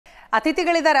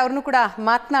ಅತಿಥಿಗಳಿದ್ದಾರೆ, ಅವ್ರನ್ನೂ ಕೂಡ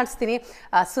ಮಾತನಾಡಿಸ್ತೀನಿ.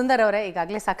 ಸುಂದರ್ ಅವರೇ,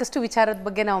 ಈಗಾಗಲೇ ಸಾಕಷ್ಟು ವಿಚಾರದ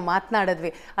ಬಗ್ಗೆ ನಾವು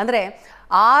ಮಾತನಾಡಿದ್ವಿ. ಅಂದರೆ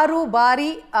 6 ಬಾರಿ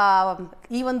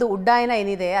ಈ ಒಂದು ಉಡ್ಡಯನ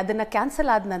ಏನಿದೆ ಅದನ್ನು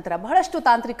ಕ್ಯಾನ್ಸಲ್ ಆದ ನಂತರ ಬಹಳಷ್ಟು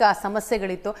ತಾಂತ್ರಿಕ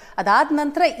ಸಮಸ್ಯೆಗಳಿತ್ತು. ಅದಾದ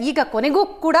ನಂತರ ಈಗ ಕೊನೆಗೂ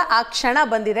ಕೂಡ ಆ ಕ್ಷಣ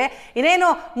ಬಂದಿದೆ. ಇನ್ನೇನು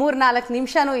 3-4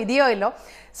 ನಿಮಿಷನೂ ಇದೆಯೋ ಇಲ್ಲೋ.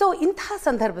 ಸೊ ಇಂತಹ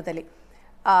ಸಂದರ್ಭದಲ್ಲಿ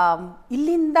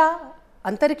ಇಲ್ಲಿಂದ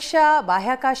ಅಂತರಿಕ್ಷ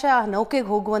ಬಾಹ್ಯಾಕಾಶ ನೌಕೆಗೆ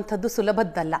ಹೋಗುವಂಥದ್ದು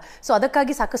ಸುಲಭದ್ದಲ್ಲ. ಸೊ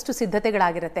ಅದಕ್ಕಾಗಿ ಸಾಕಷ್ಟು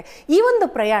ಸಿದ್ಧತೆಗಳಾಗಿರುತ್ತೆ. ಈ ಒಂದು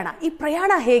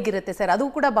ಪ್ರಯಾಣ ಹೇಗಿರುತ್ತೆ ಸರ್? ಅದು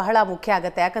ಕೂಡ ಬಹಳ ಮುಖ್ಯ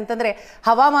ಆಗುತ್ತೆ. ಯಾಕಂತಂದರೆ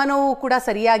ಹವಾಮಾನವೂ ಕೂಡ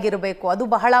ಸರಿಯಾಗಿರಬೇಕು, ಅದು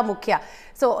ಬಹಳ ಮುಖ್ಯ.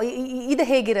 ಸೊ ಇದು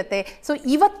ಹೇಗಿರುತ್ತೆ? ಸೊ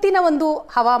ಇವತ್ತಿನ ಒಂದು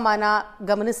ಹವಾಮಾನ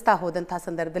ಗಮನಿಸ್ತಾ ಹೋದಂತಹ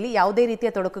ಸಂದರ್ಭದಲ್ಲಿ ಯಾವುದೇ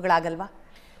ರೀತಿಯ ತೊಡಕುಗಳಾಗಲ್ವಾ?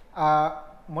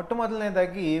 ಮೊಟ್ಟ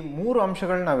ಮೊದಲನೇದಾಗಿ 3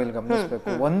 ಅಂಶಗಳನ್ನ ನಾವಿಲ್ಲಿ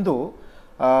ಗಮನಿಸಬೇಕು. ಒಂದು,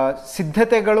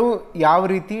 ಸಿದ್ಧತೆಗಳು ಯಾವ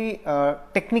ರೀತಿ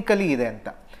ಟೆಕ್ನಿಕಲಿ ಇದೆ ಅಂತ.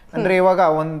 ಅಂದರೆ ಇವಾಗ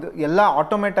ಒಂದು ಎಲ್ಲ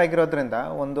ಆಟೋಮೇಟ್ ಆಗಿರೋದ್ರಿಂದ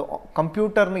ಒಂದು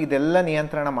ಕಂಪ್ಯೂಟರ್ನ ಇದೆಲ್ಲ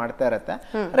ನಿಯಂತ್ರಣ ಮಾಡ್ತಾ ಇರುತ್ತೆ.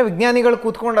 ಅಂದರೆ ವಿಜ್ಞಾನಿಗಳು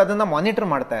ಕೂತ್ಕೊಂಡು ಅದನ್ನು ಮಾನಿಟರ್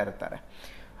ಮಾಡ್ತಾ ಇರ್ತಾರೆ.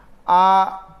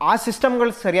 ಆ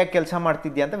ಸಿಸ್ಟಮ್ಗಳು ಸರಿಯಾಗಿ ಕೆಲಸ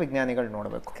ಮಾಡ್ತಿದ್ಯಾ ಅಂತ ವಿಜ್ಞಾನಿಗಳು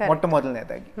ನೋಡಬೇಕು ಮೊಟ್ಟ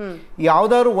ಮೊದಲನೇದಾಗಿ.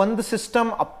 ಯಾವ್ದಾದ್ರು ಒಂದು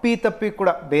ಸಿಸ್ಟಮ್ ಅಪ್ಪಿ ತಪ್ಪಿ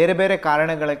ಕೂಡ ಬೇರೆ ಬೇರೆ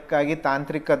ಕಾರಣಗಳಕ್ಕಾಗಿ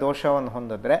ತಾಂತ್ರಿಕ ದೋಷವನ್ನು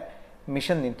ಹೊಂದಿದ್ರೆ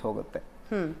ಮಿಷನ್ ನಿಂತು ಹೋಗುತ್ತೆ.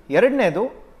 ಎರಡನೇದು,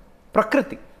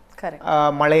 ಪ್ರಕೃತಿ.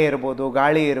 ಮಳೆ ಇರ್ಬೋದು,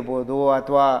 ಗಾಳಿ ಇರ್ಬೋದು,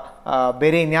 ಅಥವಾ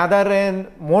ಬೇರೆ ಇನ್ಯಾವುದಾದ್ರೆ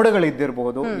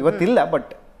ಮೋಡಗಳಿದ್ದಿರ್ಬೋದು. ಇವತ್ತಿಲ್ಲ,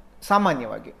 ಬಟ್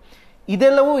ಸಾಮಾನ್ಯವಾಗಿ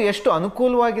ಇದೆಲ್ಲವೂ ಎಷ್ಟು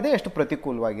ಅನುಕೂಲವಾಗಿದೆ, ಎಷ್ಟು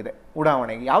ಪ್ರತಿಕೂಲವಾಗಿದೆ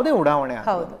ಉಡಾವಣೆಗೆ, ಯಾವುದೇ ಉಡಾವಣೆ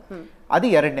ಆಗೋದು. ಅದು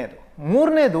ಎರಡನೇದು.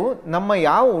 ಮೂರನೇದು, ನಮ್ಮ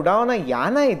ಯಾವ ಉಡಾವಣಾ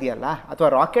ಯಾನ ಇದೆಯಲ್ಲ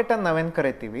ಅಥವಾ ರಾಕೆಟ್ ಅಂತ ನಾವೇನು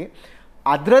ಕರಿತೀವಿ,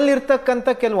 ಅದರಲ್ಲಿರ್ತಕ್ಕಂಥ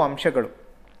ಕೆಲವು ಅಂಶಗಳು.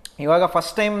 ಇವಾಗ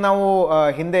ಫಸ್ಟ್ ಟೈಮ್ ನಾವು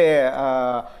ಹಿಂದೆ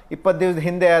 20 ದಿವಸದ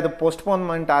ಹಿಂದೆ ಅದು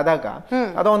ಪೋಸ್ಟ್ಪೋನ್ಮೆಂಟ್ ಆದಾಗ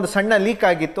ಅದೊಂದು ಸಣ್ಣ ಲೀಕ್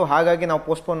ಆಗಿತ್ತು, ಹಾಗಾಗಿ ನಾವು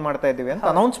ಪೋಸ್ಟ್ಪೋನ್ ಮಾಡ್ತಾ ಇದ್ದೀವಿ ಅಂತ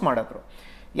ಅನೌನ್ಸ್ ಮಾಡಿದ್ರು.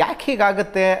 ಯಾಕೆ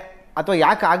ಹೀಗಾಗುತ್ತೆ ಅಥವಾ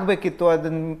ಯಾಕೆ ಆಗ್ಬೇಕಿತ್ತು,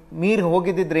 ಅದನ್ನ ಮೀರಿ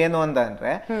ಹೋಗಿದ್ದಿದ್ರೆ ಏನು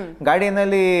ಅಂತಂದ್ರೆ,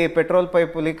 ಗಾಡಿನಲ್ಲಿ ಪೆಟ್ರೋಲ್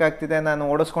ಪೈಪ್ ಲೀಕ್ ಆಗ್ತಿದೆ,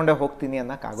 ನಾನು ಓಡಿಸ್ಕೊಂಡೇ ಹೋಗ್ತೀನಿ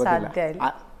ಅನ್ನಕ್ ಆಗೋದಿಲ್ಲ.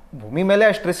 ಭೂಮಿ ಮೇಲೆ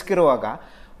ಅಷ್ಟು ರಿಸ್ಕ್ ಇರುವಾಗ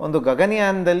ಒಂದು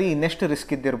ಗಗನಯಾನದಲ್ಲಿ ಇನ್ನೆಷ್ಟು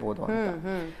ರಿಸ್ಕ್ ಇದ್ದಿರ್ಬೋದು ಅಂತ.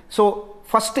 ಸೊ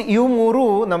ಫಸ್ಟ್ ಇವು 3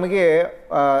 ನಮಗೆ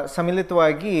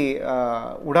ಸಮ್ಮಿಲಿತವಾಗಿ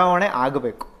ಉಡಾವಣೆ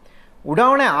ಆಗಬೇಕು.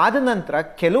 ಉಡಾವಣೆ ಆದ ನಂತರ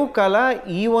ಕೆಲವು ಕಾಲ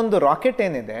ಈ ಒಂದು ರಾಕೆಟ್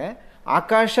ಏನಿದೆ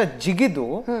ಆಕಾಶ ಜಿಗಿದು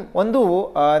ಒಂದು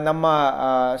ನಮ್ಮ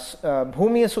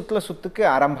ಭೂಮಿಯ ಸುತ್ತಕ್ಕೆ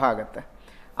ಆರಂಭ ಆಗತ್ತೆ.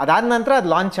 ಅದಾದ ನಂತರ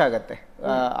ಅದು ಲಾಂಚ್ ಆಗತ್ತೆ.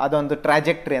 ಅದೊಂದು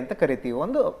ಟ್ರಾಜೆಕ್ಟ್ರಿ ಅಂತ ಕರಿತೀವಿ,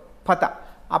 ಒಂದು ಪಥ.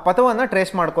 ಆ ಪಥವನ್ನು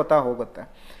ಟ್ರೇಸ್ ಮಾಡ್ಕೋತಾ ಹೋಗುತ್ತೆ.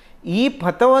 ಈ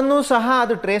ಪಥವನ್ನು ಸಹ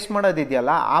ಅದು ಟ್ರೇಸ್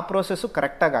ಮಾಡೋದಿದೆಯಲ್ಲ, ಆ ಪ್ರೋಸೆಸ್ಸು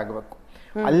ಕರೆಕ್ಟಾಗಿ ಆಗಬೇಕು.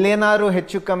 ಅಲ್ಲೇನಾದ್ರು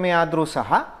ಹೆಚ್ಚು ಕಮ್ಮಿ ಆದರೂ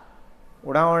ಸಹ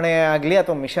ಉಡಾವಣೆ ಆಗಲಿ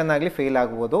ಅಥವಾ ಮಿಷನ್ ಆಗಲಿ ಫೇಲ್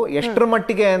ಆಗ್ಬೋದು. ಎಷ್ಟರ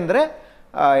ಮಟ್ಟಿಗೆ ಅಂದರೆ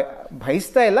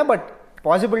ಬಯಸ್ತಾ ಇಲ್ಲ, ಬಟ್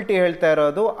ಪಾಸಿಬಿಲಿಟಿ ಹೇಳ್ತಾ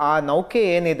ಇರೋದು, ಆ ನೌಕೆ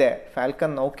ಏನಿದೆ,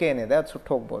 ಫ್ಯಾಲ್ಕನ್ ನೌಕೆ ಏನಿದೆ, ಅದು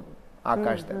ಸುಟ್ಟು ಹೋಗ್ಬೋದು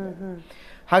ಆಕಾಶದಲ್ಲಿ.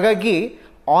 ಹಾಗಾಗಿ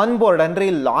ಆನ್ ಬೋರ್ಡ್ ಅಂದರೆ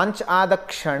ಈ ಲಾಂಚ್ ಆದ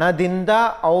ಕ್ಷಣದಿಂದ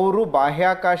ಅವರು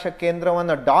ಬಾಹ್ಯಾಕಾಶ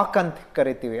ಕೇಂದ್ರವನ್ನು ಡಾಕ್ ಅಂತ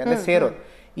ಕರಿತೀವಿ, ಅಂದರೆ ಸೇರೋದು,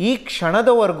 ಈ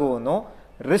ಕ್ಷಣದವರೆಗೂ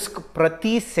ರಿಸ್ಕ್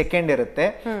ಪ್ರತಿ ಸೆಕೆಂಡ್ ಇರುತ್ತೆ.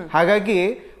 ಹಾಗಾಗಿ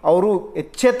ಅವರು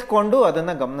ಎಚ್ಚೆತ್ಕೊಂಡು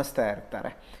ಅದನ್ನ ಗಮನಿಸ್ತಾ ಇರ್ತಾರೆ.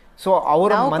 ಸೊ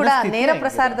ಅವರ ನೇರ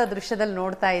ಪ್ರಸಾರದ ದೃಶ್ಯದಲ್ಲಿ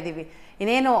ನೋಡ್ತಾ ಇದ್ದೀವಿ.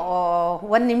 ಇನ್ನೇನು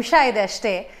 1 ನಿಮಿಷ ಇದೆ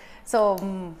ಅಷ್ಟೇ. ಸೊ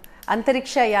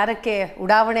ಅಂತರಿಕ್ಷ ಯಾನಕ್ಕೆ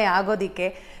ಉಡಾವಣೆ ಆಗೋದಿಕ್ಕೆ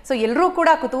ಸೊ ಎಲ್ಲರೂ ಕೂಡ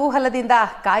ಕುತೂಹಲದಿಂದ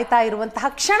ಕಾಯ್ತಾ ಇರುವಂತಹ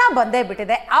ಕ್ಷಣ ಬಂದೇ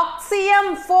ಬಿಟ್ಟಿದೆ. ಆಕ್ಸಿಯಂ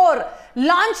 4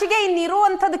 ಲಾಂಚ್ಗೆ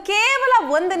ಇನ್ನಿರುವಂಥದ್ದು ಕೇವಲ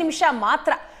 1 ನಿಮಿಷ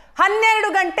ಮಾತ್ರ.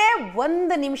 12 ಗಂಟೆ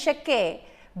 1 ನಿಮಿಷಕ್ಕೆ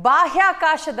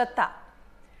ಬಾಹ್ಯಾಕಾಶದತ್ತ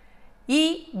ಈ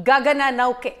ಗಗನ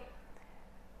ನೌಕೆ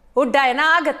ಉಡ್ಡಯನ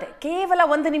ಆಗತ್ತೆ. ಕೇವಲ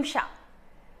 1 ನಿಮಿಷ.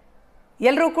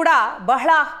 ಎಲ್ಲರೂ ಕೂಡ ಬಹಳ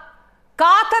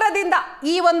ಕಾತರದಿಂದ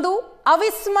ಈ ಒಂದು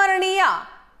ಅವಿಸ್ಮರಣೀಯ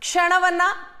ಕ್ಷಣವನ್ನ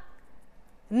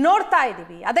ನೋಡ್ತಾ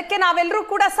ಇದ್ದೀವಿ. ಅದಕ್ಕೆ ನಾವೆಲ್ಲರೂ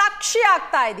ಕೂಡ ಸಾಕ್ಷಿ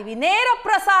ಆಗ್ತಾ ಇದ್ದೀವಿ. ನೇರ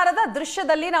ಪ್ರಸಾರದ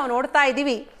ದೃಶ್ಯದಲ್ಲಿ ನಾವು ನೋಡ್ತಾ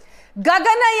ಇದ್ದೀವಿ.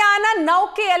 ಗಗನಯಾನ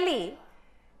ನೌಕೆಯಲ್ಲಿ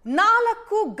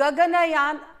 4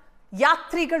 ಗಗನಯಾನ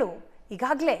ಯಾತ್ರಿಗಳು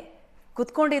ಈಗಾಗಲೇ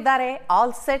ಕುತ್ಕೊಂಡಿದ್ದಾರೆ.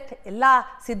 ಆಲ್ ಸೆಟ್, ಎಲ್ಲ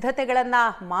ಸಿದ್ಧತೆಗಳನ್ನ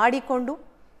ಮಾಡಿಕೊಂಡು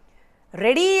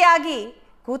ರೆಡಿಯಾಗಿ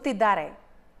ಕೂತಿದ್ದಾರೆ.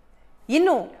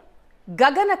 ಇನ್ನು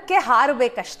ಗಗನಕ್ಕೆ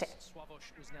ಹಾರಬೇಕಷ್ಟೆ.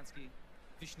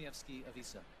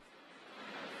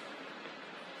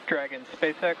 Dragon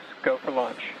SpaceX, go for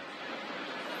launch.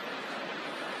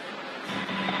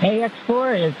 AX4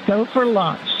 is go for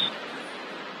launch.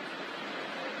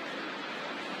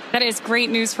 That is great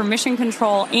news for Mission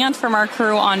Control and from our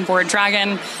crew on board Dragon.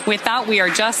 With that, we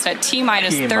are just at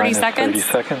T-minus 30 seconds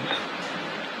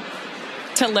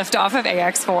to lift off of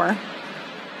AX4.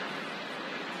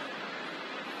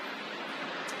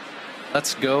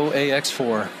 Let's go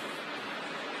AX4.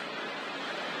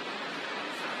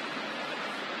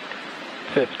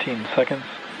 15 seconds.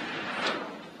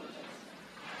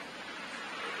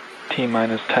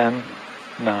 T-minus 10,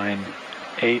 9,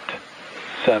 8,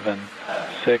 7,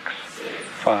 6,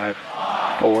 5,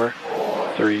 4,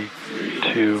 3,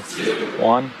 2,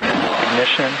 1.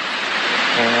 Ignition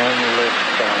and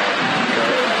lift off.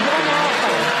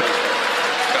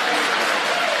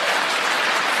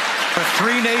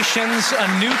 Three nations,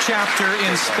 a new chapter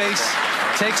in space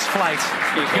takes flight.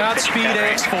 Godspeed,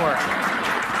 AX4.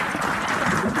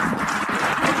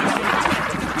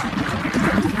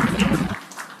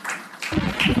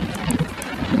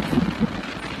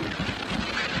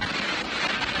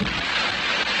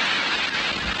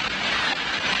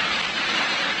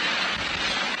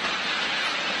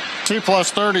 T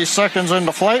plus 30 seconds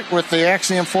into flight with the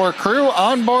Axiom 4 crew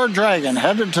on board Dragon,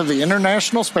 headed to the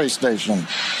International Space Station.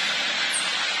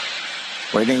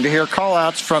 Waiting to hear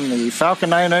call-outs from the Falcon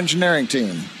 9 engineering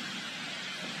team.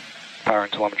 Power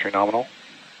and telemetry nominal.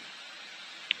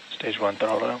 Stage 1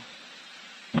 throttle down.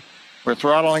 We're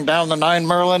throttling down the 9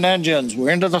 Merlin engines. We're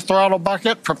into the throttle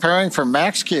bucket, preparing for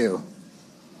max Q.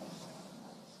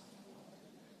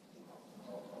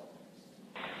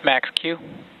 Max Q.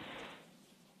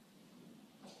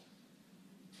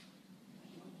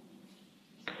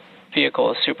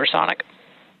 Vehicle is supersonic.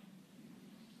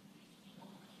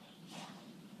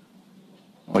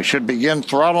 We should begin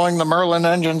throttling the Merlin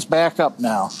engines back up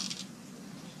now.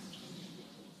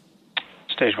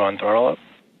 Stage 1 throttle up.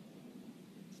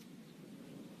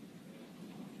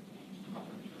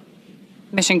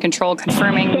 Mission Control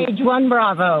confirming Stage 1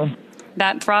 Bravo.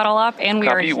 that throttle up, and we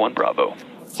Copy are 1 Bravo.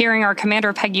 hearing our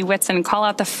Commander Peggy Whitson call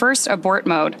out the first abort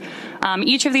mode.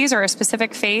 Each of these are a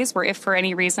specific phase where if for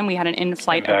any reason we had an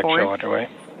in-flight Impact abort, show underway.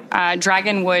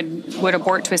 Dragon would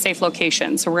abort to a safe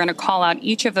location. So we're going to call out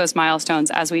each of those milestones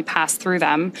as we pass through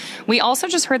them. We also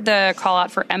just heard the call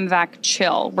out for MVAC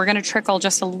chill. We're going to trickle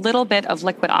just a little bit of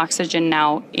liquid oxygen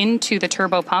now into the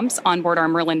turbo pumps on board our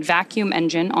Merlin vacuum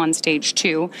engine on stage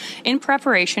 2 in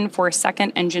preparation for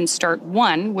second engine start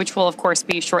 1, which will of course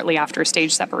be shortly after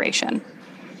stage separation.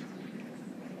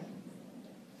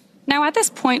 Now, at this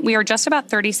point, we are just about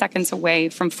 30 seconds away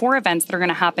from 4 events that are going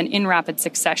to happen in rapid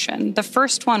succession. The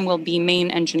first one will be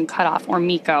main engine cutoff, or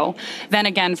MECO, then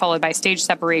again followed by stage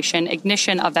separation,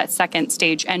 ignition of that second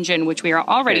stage engine, which we are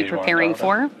already preparing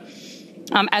for,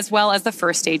 as well as the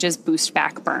first stage's boost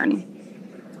back burn.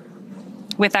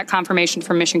 With that confirmation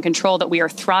from Mission Control that we are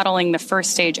throttling the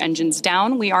first stage engines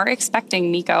down, we are expecting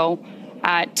MECO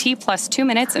at T plus 2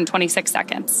 minutes and 26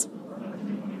 seconds.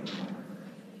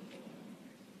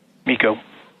 MECO.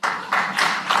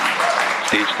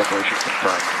 Stage separation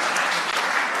confirmed.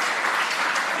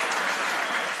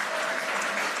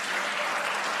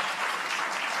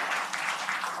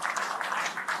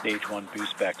 Stage 1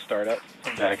 boost back startup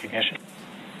and back ignition.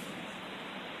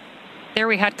 There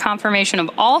we had confirmation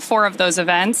of all 4 of those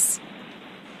events.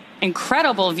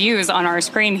 Incredible views on our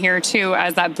screen here too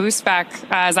as that boost back,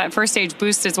 as that first stage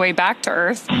boosts its way back to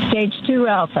Earth. Stage 2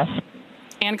 Alpha.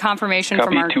 And confirmation Copy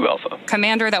from our 2 Alpha.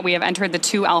 commander that we have entered the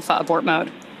 2 Alpha abort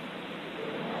mode.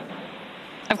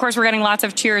 Of course, we're getting lots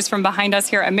of cheers from behind us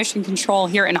here at Mission Control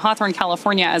here in Hawthorne,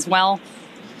 California as well.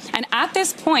 And at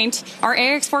this point, our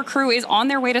AX4 crew is on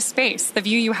their way to space. The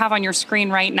view you have on your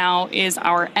screen right now is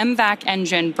our MVAC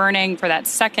engine burning for that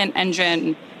second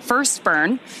engine first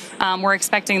burn. We're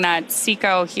expecting that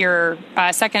SECO here,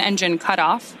 second engine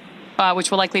cutoff,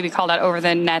 which will likely be called out over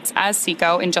the nets as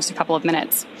SECO in just a couple of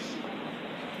minutes.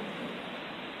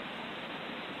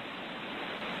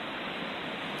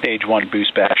 Stage 1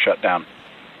 boost back shut down.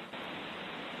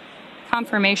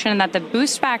 Confirmation that the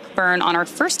boost back burn on our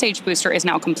first stage booster is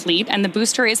now complete, and the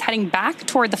booster is heading back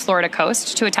toward the Florida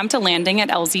coast to attempt a landing at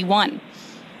LZ1.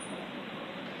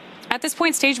 At this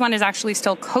point, stage 1 is actually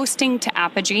still coasting to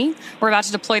apogee. We're about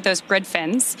to deploy those grid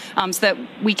fins so that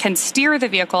we can steer the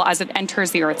vehicle as it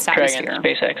enters the Earth's atmosphere. Dragon,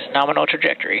 SpaceX, nominal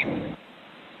trajectory.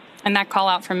 And that call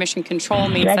out from Mission Control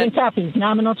means Dragon that copies,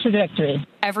 nominal trajectory.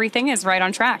 everything is right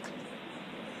on track.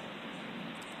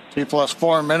 T plus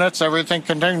 4 minutes, everything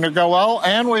continuing to go well,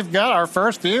 and we've got our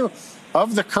first view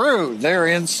of the crew. They're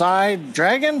inside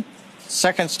Dragon,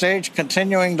 second stage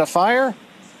continuing to fire.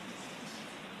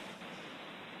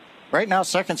 Right now,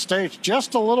 second stage,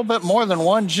 just a little bit more than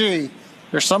 1G.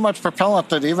 There's so much propellant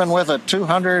that even with a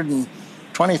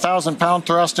 220,000-pound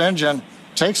thrust engine, it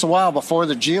takes a while before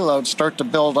the G loads start to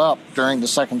build up during the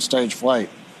second stage flight.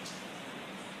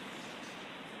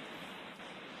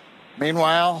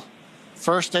 Meanwhile,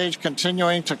 first stage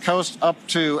continuing to coast up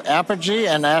to apogee,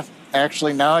 and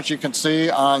actually now, as you can see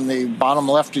on the bottom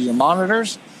left of your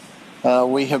monitors,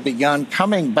 we have begun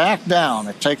coming back down.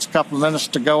 It takes a couple minutes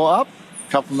to go up,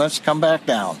 a couple minutes to come back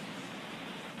down.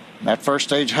 That first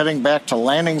stage heading back to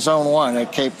landing zone 1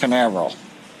 at Cape Canaveral.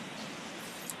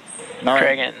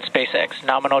 Dragon, SpaceX,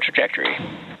 nominal trajectory.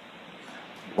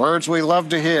 Words we love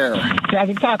to hear.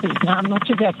 Dragon copies, nominal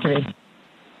trajectory.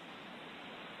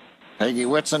 Peggy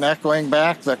Whitson echoing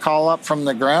back the call up from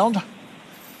the ground.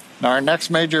 Now our next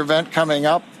major event coming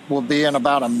up will be in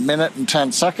about 1 minute and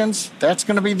 10 seconds. That's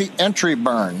going to be the entry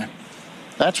burn.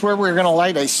 That's where we're going to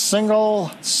light a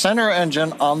single center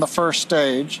engine on the first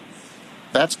stage.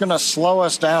 That's going to slow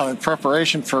us down in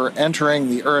preparation for entering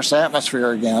the Earth's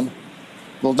atmosphere again.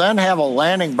 We'll then have a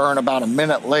landing burn about 1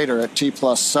 minute later at T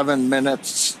plus 7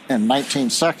 minutes and 19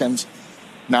 seconds.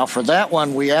 Now for that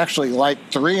one, we actually light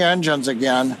 3 engines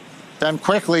again. Then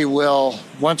quickly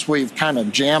once we've kind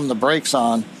of jammed the brakes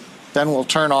on, then we'll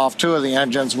turn off 2 of the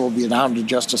engines. We'll be down to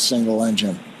just a single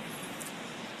engine.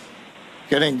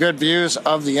 Getting good views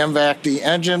of the MVAC-D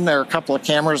engine. There are a couple of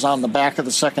cameras on the back of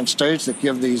the second stage that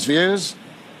give these views.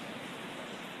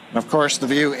 And of course, the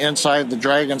view inside the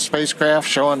Dragon spacecraft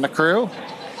showing the crew.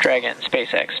 Dragon,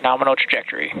 SpaceX, nominal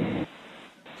trajectory.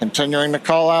 Continuing the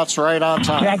call-outs right on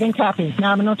time. Dragon copies,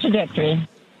 nominal trajectory.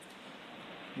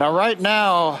 Now, right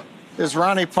now, as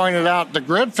Ronnie pointed out, the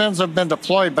grid fins have been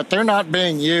deployed, but they're not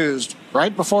being used.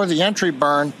 Right before the entry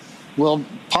burn, we'll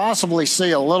possibly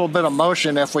see a little bit of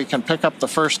motion if we can pick up the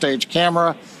first stage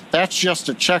camera. That's just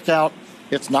a checkout.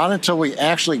 It's not until we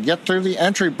actually get through the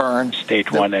entry burn. Stage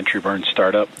 1 entry burn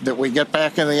startup. That we get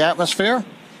back in the atmosphere.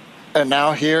 And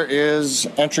now here is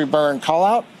entry burn call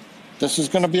out. This is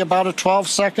going to be about a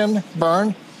 12-second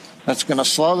burn. That's going to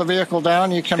slow the vehicle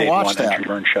down. You can Stage watch 1 that. entry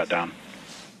burn shutdown.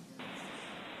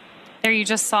 There you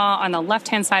just saw on the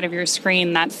left-hand side of your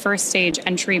screen that first stage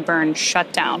entry burn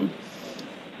shutdown.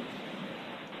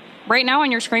 Right now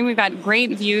on your screen, we've got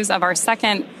great views of our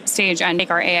second stage and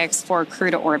take our AX4 crew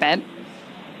to orbit.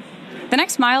 The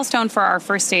next milestone for our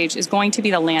first stage is going to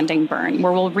be the landing burn,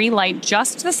 where we'll relight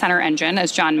just the center engine,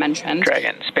 as John mentioned.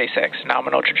 Dragon, SpaceX,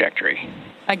 nominal trajectory.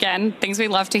 Again, things we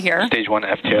love to hear. Stage 1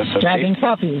 FTS. Dragon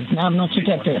copies, nominal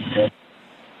trajectory.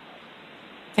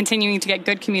 Continuing to get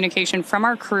good communication from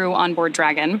our crew on board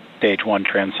Dragon. Stage 1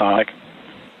 transonic.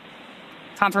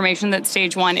 Confirmation that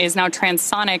stage 1 is now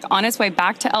transonic on its way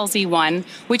back to LZ1,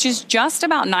 which is just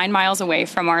about 9 miles away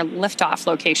from our liftoff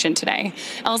location today.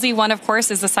 LZ1, of course,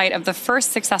 is the site of the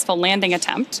first successful landing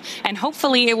attempt, and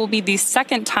hopefully it will be the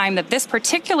second time that this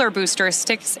particular booster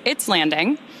sticks its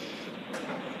landing.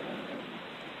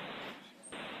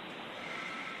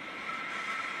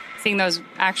 Seeing those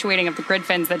actuating of the grid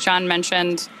fins that John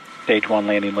mentioned. Stage 1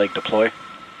 landing leg deploy.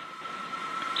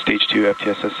 Stage 2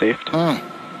 FTSS safed.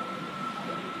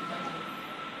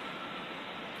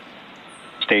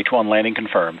 Stage 1 landing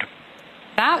confirmed.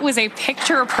 That was a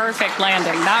picture-perfect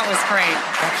landing. That was great.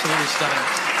 Absolutely stunning.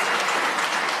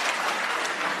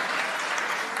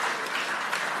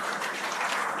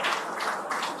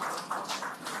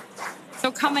 So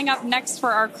coming up next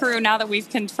for our crew, now that we've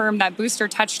confirmed that booster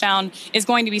touchdown, is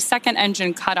going to be second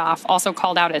engine cutoff, also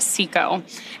called out as SECO.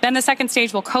 Then the second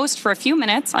stage will coast for a few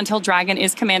minutes until Dragon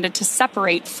is commanded to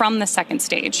separate from the second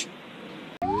stage.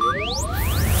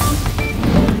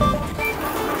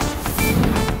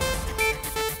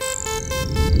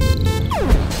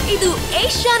 ಇದು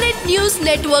Asianet news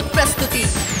network ಪ್ರಸ್ತುತಿ.